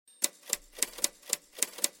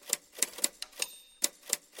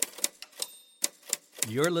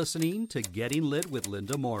You're listening to Getting Lit with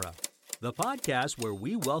Linda Mora, the podcast where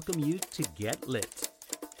we welcome you to get lit.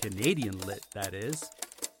 Canadian lit, that is.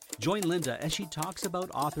 Join Linda as she talks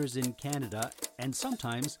about authors in Canada and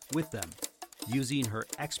sometimes with them, using her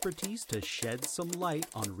expertise to shed some light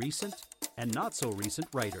on recent and not so recent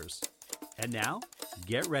writers. And now,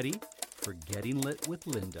 get ready for Getting Lit with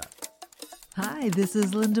Linda. Hi, this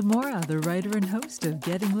is Linda Mora, the writer and host of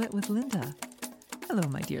Getting Lit with Linda. Hello,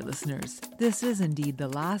 my dear listeners. This is indeed the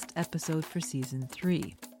last episode for Season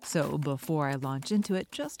 3. So before I launch into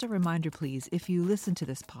it, just a reminder, please, if you listen to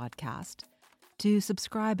this podcast, to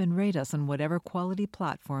subscribe and rate us on whatever quality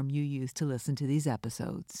platform you use to listen to these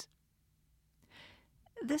episodes.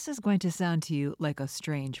 This is going to sound to you like a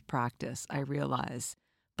strange practice, I realize,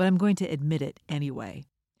 but I'm going to admit it anyway.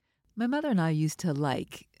 My mother and I used to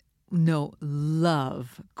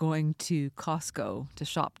love going to Costco to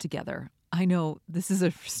shop together. I know this is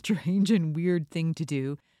a strange and weird thing to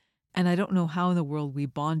do, and I don't know how in the world we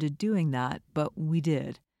bonded doing that, but we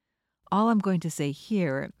did. All I'm going to say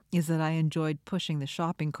here is that I enjoyed pushing the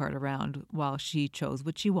shopping cart around while she chose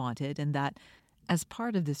what she wanted, and that as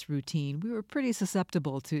part of this routine, we were pretty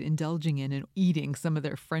susceptible to indulging in and eating some of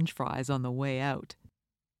their French fries on the way out.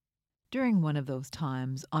 During one of those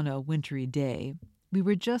times, on a wintry day, we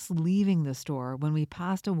were just leaving the store when we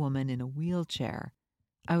passed a woman in a wheelchair.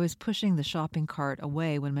 I was pushing the shopping cart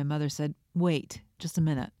away when my mother said, "Wait, just a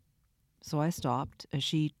minute." So I stopped as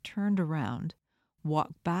she turned around,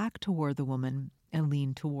 walked back toward the woman, and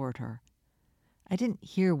leaned toward her. I didn't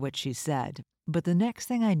hear what she said, but the next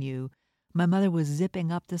thing I knew, my mother was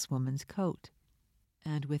zipping up this woman's coat.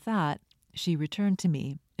 And with that, she returned to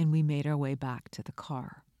me, and we made our way back to the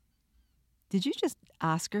car. "Did you just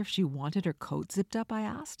ask her if she wanted her coat zipped up?" I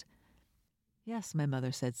asked. "Yes," my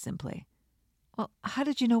mother said simply. "Well, how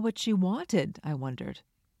did you know what she wanted?" I wondered.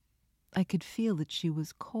 "I could feel that she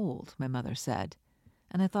was cold," my mother said,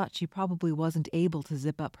 and I thought she probably wasn't able to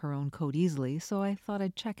zip up her own coat easily, so I thought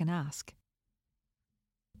I'd check and ask.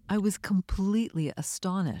 I was completely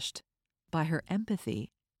astonished by her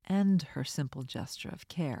empathy and her simple gesture of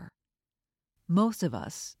care. Most of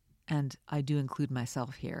us, and I do include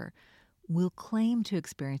myself here, will claim to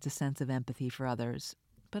experience a sense of empathy for others,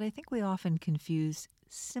 but I think we often confuse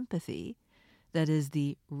sympathy, that is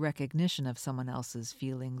the recognition of someone else's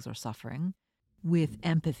feelings or suffering, with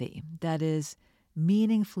empathy, that is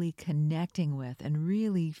meaningfully connecting with and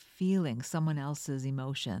really feeling someone else's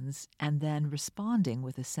emotions and then responding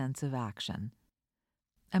with a sense of action.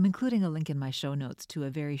 I'm including a link in my show notes to a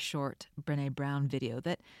very short Brené Brown video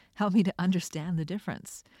that helped me to understand the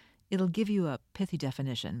difference. It'll give you a pithy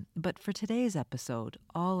definition, but for today's episode,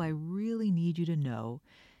 all I really need you to know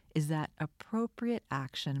is that appropriate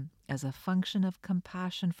action as a function of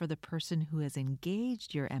compassion for the person who has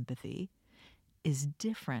engaged your empathy is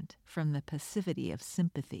different from the passivity of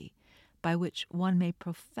sympathy, by which one may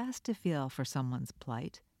profess to feel for someone's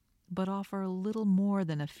plight, but offer a little more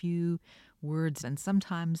than a few words and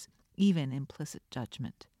sometimes even implicit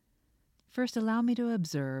judgment. First, allow me to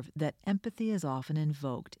observe that empathy is often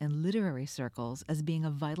invoked in literary circles as being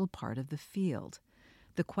a vital part of the field.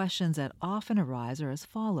 The questions that often arise are as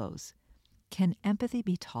follows. Can empathy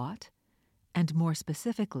be taught? And more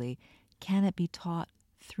specifically, can it be taught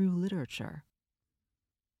through literature?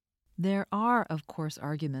 There are, of course,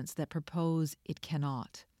 arguments that propose it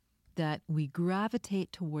cannot, that we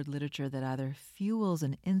gravitate toward literature that either fuels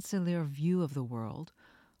an insular view of the world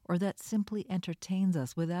or that simply entertains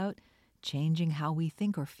us without changing how we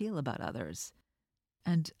think or feel about others.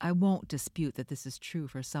 And I won't dispute that this is true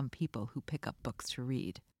for some people who pick up books to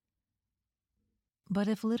read. But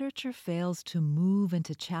if literature fails to move and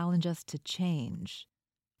to challenge us to change,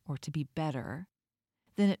 or to be better,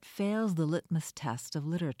 then it fails the litmus test of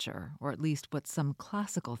literature, or at least what some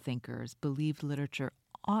classical thinkers believed literature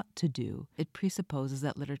ought to do. It presupposes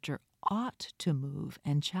that literature ought to move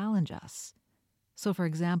and challenge us. So, for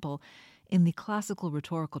example, in the classical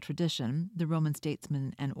rhetorical tradition, the Roman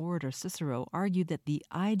statesman and orator Cicero argued that the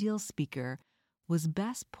ideal speaker was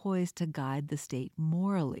best poised to guide the state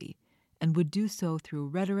morally and would do so through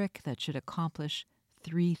rhetoric that should accomplish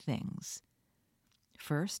three things.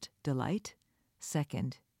 First, delight.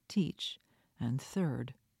 Second, teach. And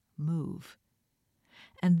third, move.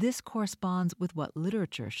 And this corresponds with what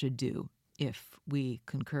literature should do, if we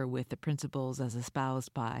concur with the principles as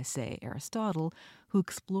espoused by, say, Aristotle, who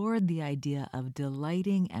explored the idea of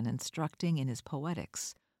delighting and instructing in his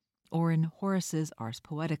Poetics, or in Horace's Ars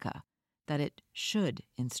Poetica, that it should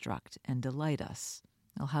instruct and delight us.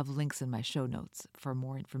 I'll have links in my show notes for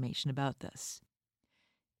more information about this.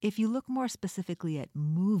 If you look more specifically at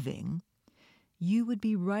moving, you would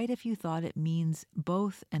be right if you thought it means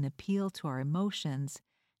both an appeal to our emotions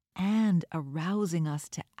and arousing us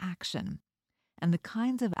to action. And the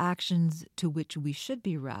kinds of actions to which we should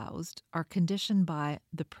be roused are conditioned by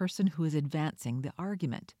the person who is advancing the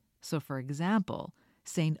argument. So, for example,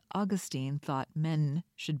 St. Augustine thought men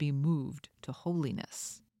should be moved to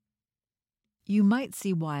holiness. You might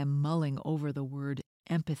see why I'm mulling over the word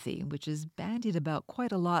empathy, which is bandied about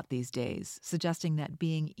quite a lot these days, suggesting that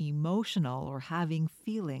being emotional or having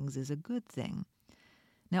feelings is a good thing.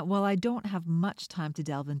 Now, while I don't have much time to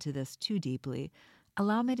delve into this too deeply,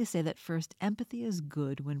 allow me to say that first, empathy is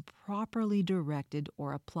good when properly directed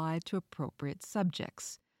or applied to appropriate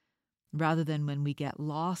subjects, rather than when we get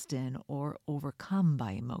lost in or overcome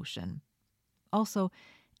by emotion. Also,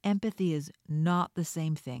 empathy is not the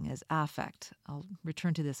same thing as affect. I'll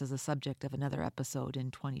return to this as a subject of another episode in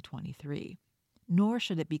 2023. Nor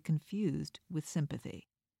should it be confused with sympathy.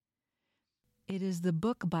 It is the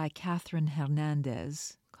book by Catherine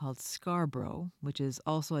Hernandez called Scarborough, which is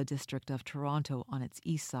also a district of Toronto on its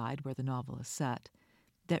east side where the novel is set,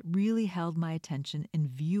 that really held my attention in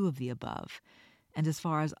view of the above. And as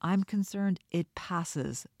far as I'm concerned, it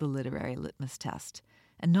passes the literary litmus test,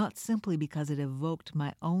 and not simply because it evoked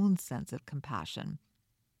my own sense of compassion.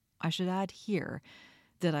 I should add here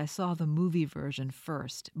that I saw the movie version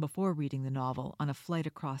first before reading the novel on a flight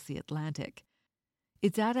across the Atlantic.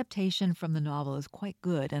 Its adaptation from the novel is quite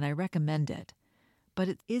good, and I recommend it. But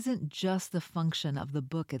it isn't just the function of the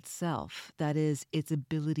book itself, that is, its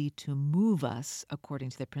ability to move us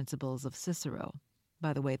according to the principles of Cicero.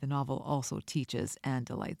 By the way, the novel also teaches and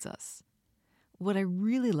delights us. What I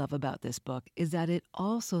really love about this book is that it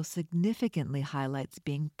also significantly highlights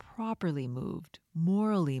being properly moved,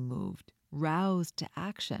 morally moved, roused to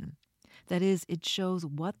action. That is, it shows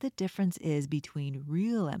what the difference is between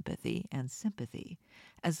real empathy and sympathy,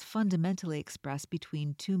 as fundamentally expressed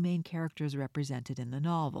between two main characters represented in the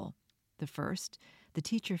novel. The first, the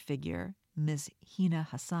teacher figure, Miss Hina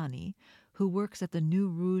Hassani, who works at the New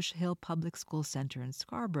Rouge Hill Public School Center in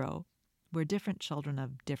Scarborough, where different children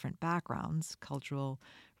of different backgrounds, cultural,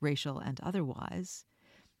 racial, and otherwise,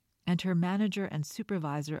 and her manager and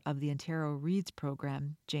supervisor of the Ontario Reads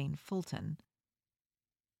program, Jane Fulton.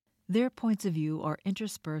 Their points of view are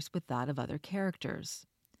interspersed with that of other characters.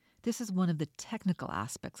 This is one of the technical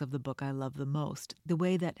aspects of the book I love the most, the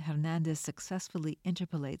way that Hernandez successfully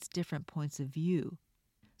interpolates different points of view,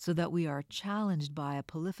 so that we are challenged by a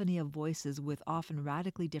polyphony of voices with often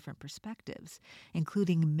radically different perspectives,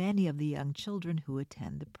 including many of the young children who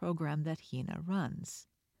attend the program that Hina runs.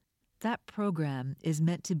 That program is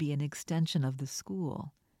meant to be an extension of the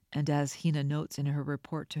school, and as Hina notes in her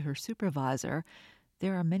report to her supervisor,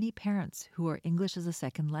 there are many parents who are English as a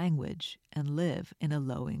second language and live in a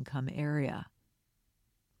low-income area.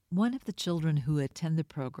 One of the children who attend the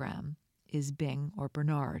program is Bing, or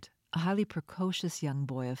Bernard, a highly precocious young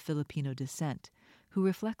boy of Filipino descent who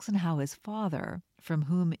reflects on how his father, from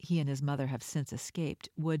whom he and his mother have since escaped,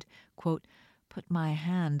 would, quote, put my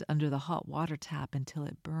hand under the hot water tap until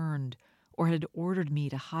it burned, or had ordered me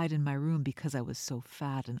to hide in my room because I was so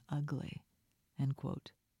fat and ugly, end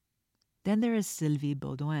quote. Then there is Sylvie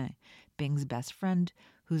Baudouin, Bing's best friend,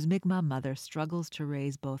 whose Mi'kmaq mother struggles to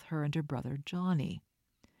raise both her and her brother Johnny.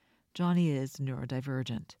 Johnny is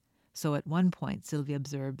neurodivergent, so at one point Sylvie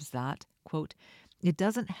observes that, quote, it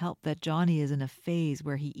doesn't help that Johnny is in a phase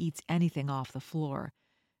where he eats anything off the floor.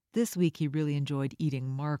 This week he really enjoyed eating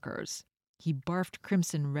markers. He barfed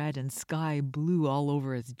crimson red and sky blue all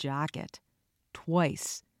over his jacket.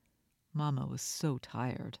 Twice. Mama was so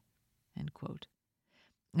tired, end quote.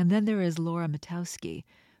 And then there is Laura Matowski,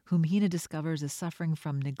 whom Hina discovers is suffering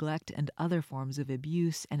from neglect and other forms of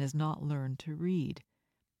abuse and has not learned to read.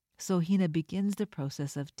 So Hina begins the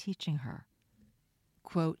process of teaching her.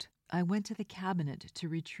 Quote, I went to the cabinet to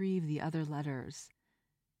retrieve the other letters.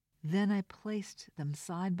 Then I placed them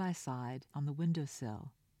side by side on the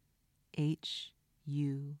windowsill. H,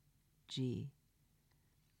 U, G.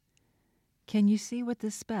 Can you see what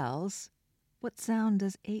this spells? What sound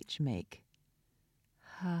does H make?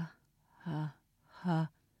 Ha, ha, ha.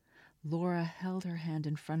 Laura held her hand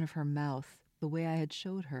in front of her mouth, the way I had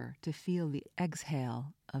showed her, to feel the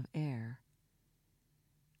exhale of air.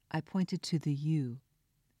 I pointed to the U.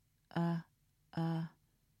 I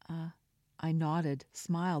nodded,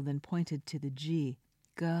 smiled, then pointed to the G.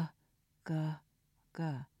 G, G, G.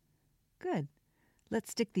 Good.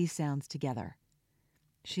 Let's stick these sounds together.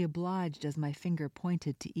 She obliged as my finger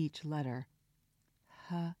pointed to each letter.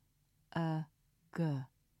 H, G.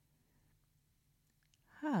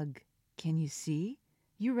 Hug. Can you see?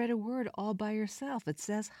 You read a word all by yourself. It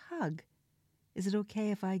says hug. Is it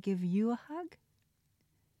okay if I give you a hug?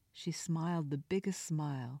 she smiled the biggest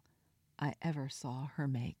smile I ever saw her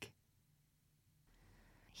make.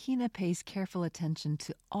 Hina pays careful attention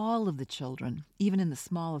to all of the children, even in the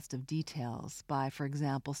smallest of details, by, for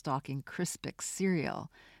example, stocking Crispix cereal,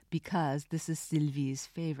 because this is Sylvie's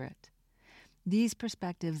favorite. These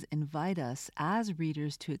perspectives invite us as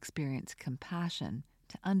readers to experience compassion,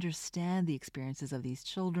 to understand the experiences of these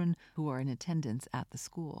children who are in attendance at the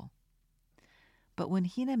school. But when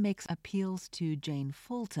Hina makes appeals to Jane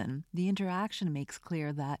Fulton, the interaction makes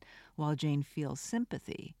clear that while Jane feels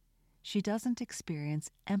sympathy, she doesn't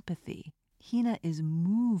experience empathy. Hina is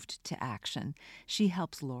moved to action. She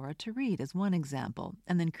helps Laura to read, as one example,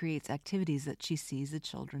 and then creates activities that she sees the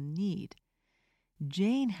children need.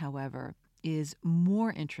 Jane, however, is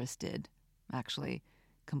more interested, actually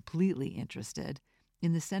completely interested,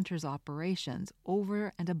 in the center's operations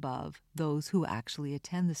over and above those who actually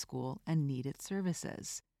attend the school and need its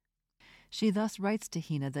services. She thus writes to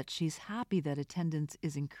Hina that she's happy that attendance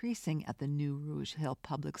is increasing at the new Rouge Hill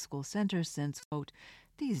Public School Center since, quote,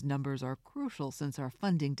 these numbers are crucial since our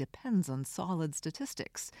funding depends on solid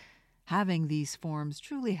statistics. Having these forms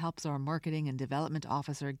truly helps our marketing and development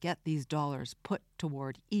officer get these dollars put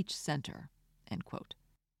toward each center, end quote.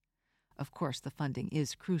 Of course, the funding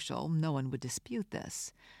is crucial. No one would dispute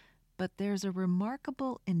this. But there's a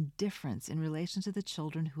remarkable indifference in relation to the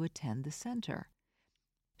children who attend the center.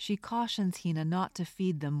 She cautions Hina not to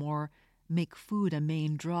feed them or make food a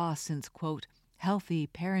main draw since, quote, healthy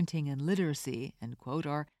parenting and literacy, end quote,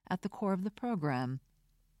 are at the core of the program.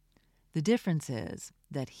 The difference is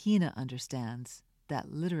that Hina understands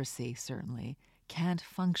that literacy, certainly, can't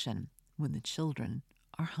function when the children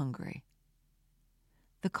are hungry.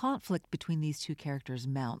 The conflict between these two characters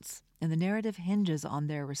mounts, and the narrative hinges on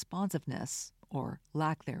their responsiveness, or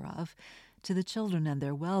lack thereof, to the children and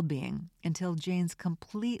their well-being, until Jane's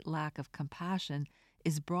complete lack of compassion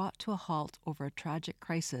is brought to a halt over a tragic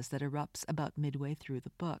crisis that erupts about midway through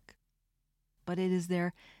the book. But it is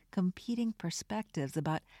their competing perspectives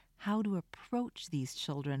about how to approach these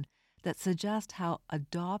children that suggest how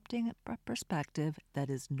adopting a perspective that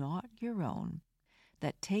is not your own,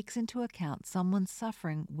 that takes into account someone's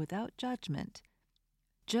suffering without judgment,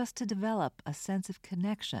 just to develop a sense of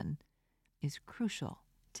connection, is crucial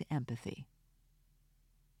to empathy.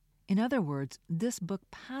 In other words, this book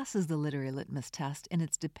passes the literary litmus test in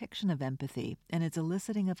its depiction of empathy and its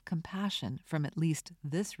eliciting of compassion from at least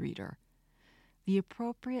this reader. The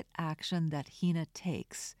appropriate action that Hina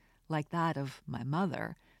takes, like that of my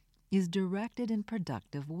mother, is directed in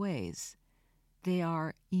productive ways. They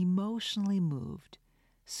are emotionally moved,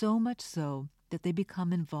 so much so that they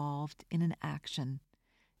become involved in an action.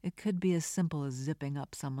 It could be as simple as zipping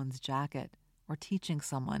up someone's jacket or teaching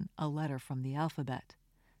someone a letter from the alphabet,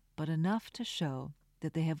 but enough to show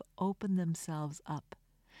that they have opened themselves up,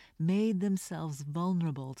 made themselves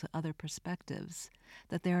vulnerable to other perspectives,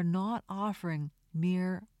 that they are not offering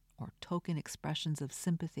mere or token expressions of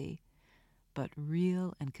sympathy, but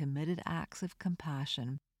real and committed acts of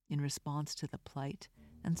compassion in response to the plight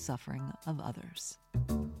and suffering of others.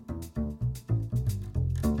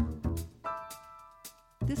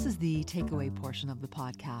 This is the takeaway portion of the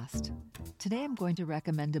podcast. Today I'm going to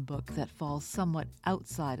recommend a book that falls somewhat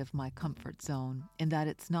outside of my comfort zone in that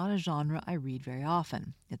it's not a genre I read very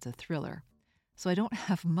often. It's a thriller. So I don't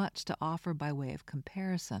have much to offer by way of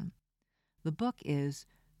comparison. The book is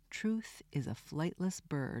Truth is a Flightless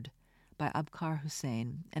Bird by Abkar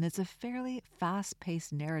Hussain, and it's a fairly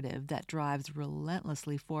fast-paced narrative that drives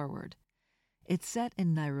relentlessly forward. It's set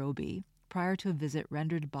in Nairobi, prior to a visit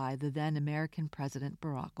rendered by the then American President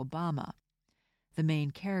Barack Obama. The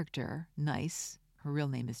main character, Nice, her real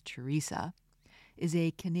name is Teresa, is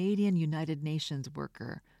a Canadian United Nations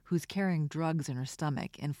worker who's carrying drugs in her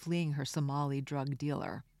stomach and fleeing her Somali drug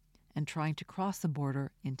dealer and trying to cross the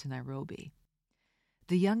border into Nairobi.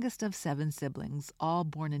 The youngest of 7 siblings, all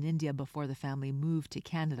born in India before the family moved to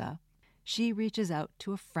Canada, she reaches out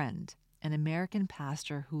to a friend, an American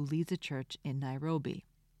pastor who leads a church in Nairobi.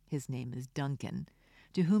 His name is Duncan,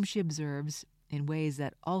 to whom she observes, in ways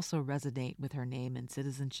that also resonate with her name and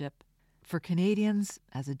citizenship, for Canadians,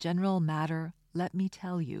 as a general matter, let me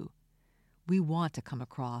tell you, we want to come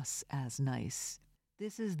across as nice.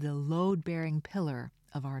 This is the load-bearing pillar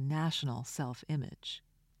of our national self-image.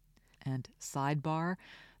 And sidebar,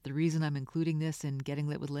 the reason I'm including this in Getting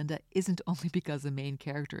Lit with Linda isn't only because the main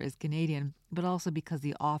character is Canadian, but also because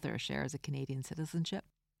the author shares a Canadian citizenship.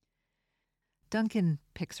 Duncan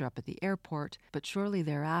picks her up at the airport, but shortly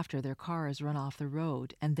thereafter their car is run off the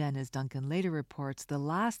road, and then, as Duncan later reports, the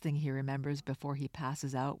last thing he remembers before he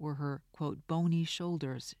passes out were her, quote, bony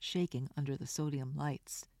shoulders shaking under the sodium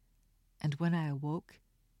lights. And when I awoke,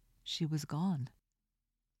 she was gone.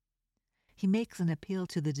 He makes an appeal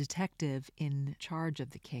to the detective in charge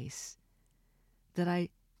of the case that I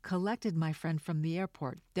collected my friend from the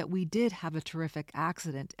airport, that we did have a terrific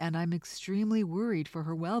accident, and I'm extremely worried for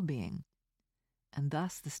her well-being. And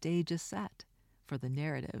thus the stage is set for the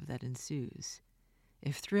narrative that ensues.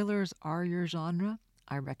 If thrillers are your genre,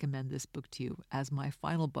 I recommend this book to you as my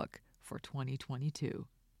final book for 2022.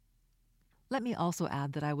 Let me also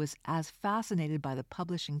add that I was as fascinated by the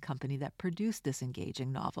publishing company that produced this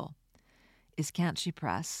engaging novel, Iskantchi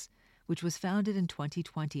Press, which was founded in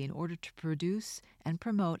 2020 in order to produce and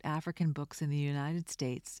promote African books in the United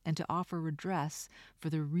States and to offer redress for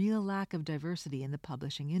the real lack of diversity in the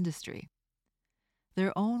publishing industry.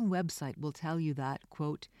 Their own website will tell you that,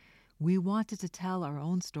 quote, "We wanted to tell our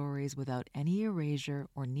own stories without any erasure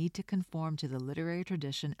or need to conform to the literary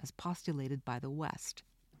tradition as postulated by the West.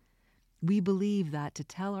 We believe that to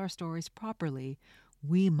tell our stories properly,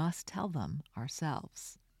 we must tell them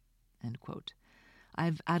ourselves." End quote.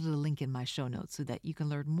 I've added a link in my show notes so that you can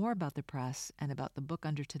learn more about the press and about the book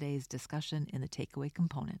under today's discussion in the takeaway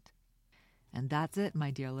component. And that's it, my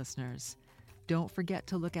dear listeners. Don't forget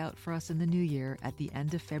to look out for us in the new year at the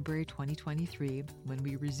end of February 2023 when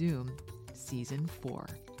we resume Season 4.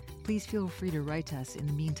 Please feel free to write us in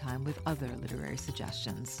the meantime with other literary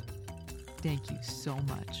suggestions. Thank you so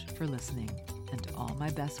much for listening, and all my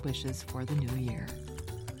best wishes for the new year.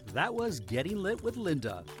 That was Getting Lit with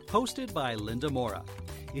Linda, hosted by Linda Mora.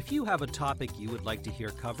 If you have a topic you would like to hear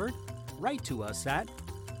covered, write to us at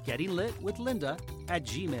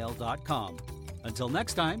gettinglitwithlinda@gmail.com. Until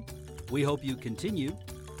next time, we hope you continue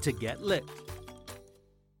to get lit.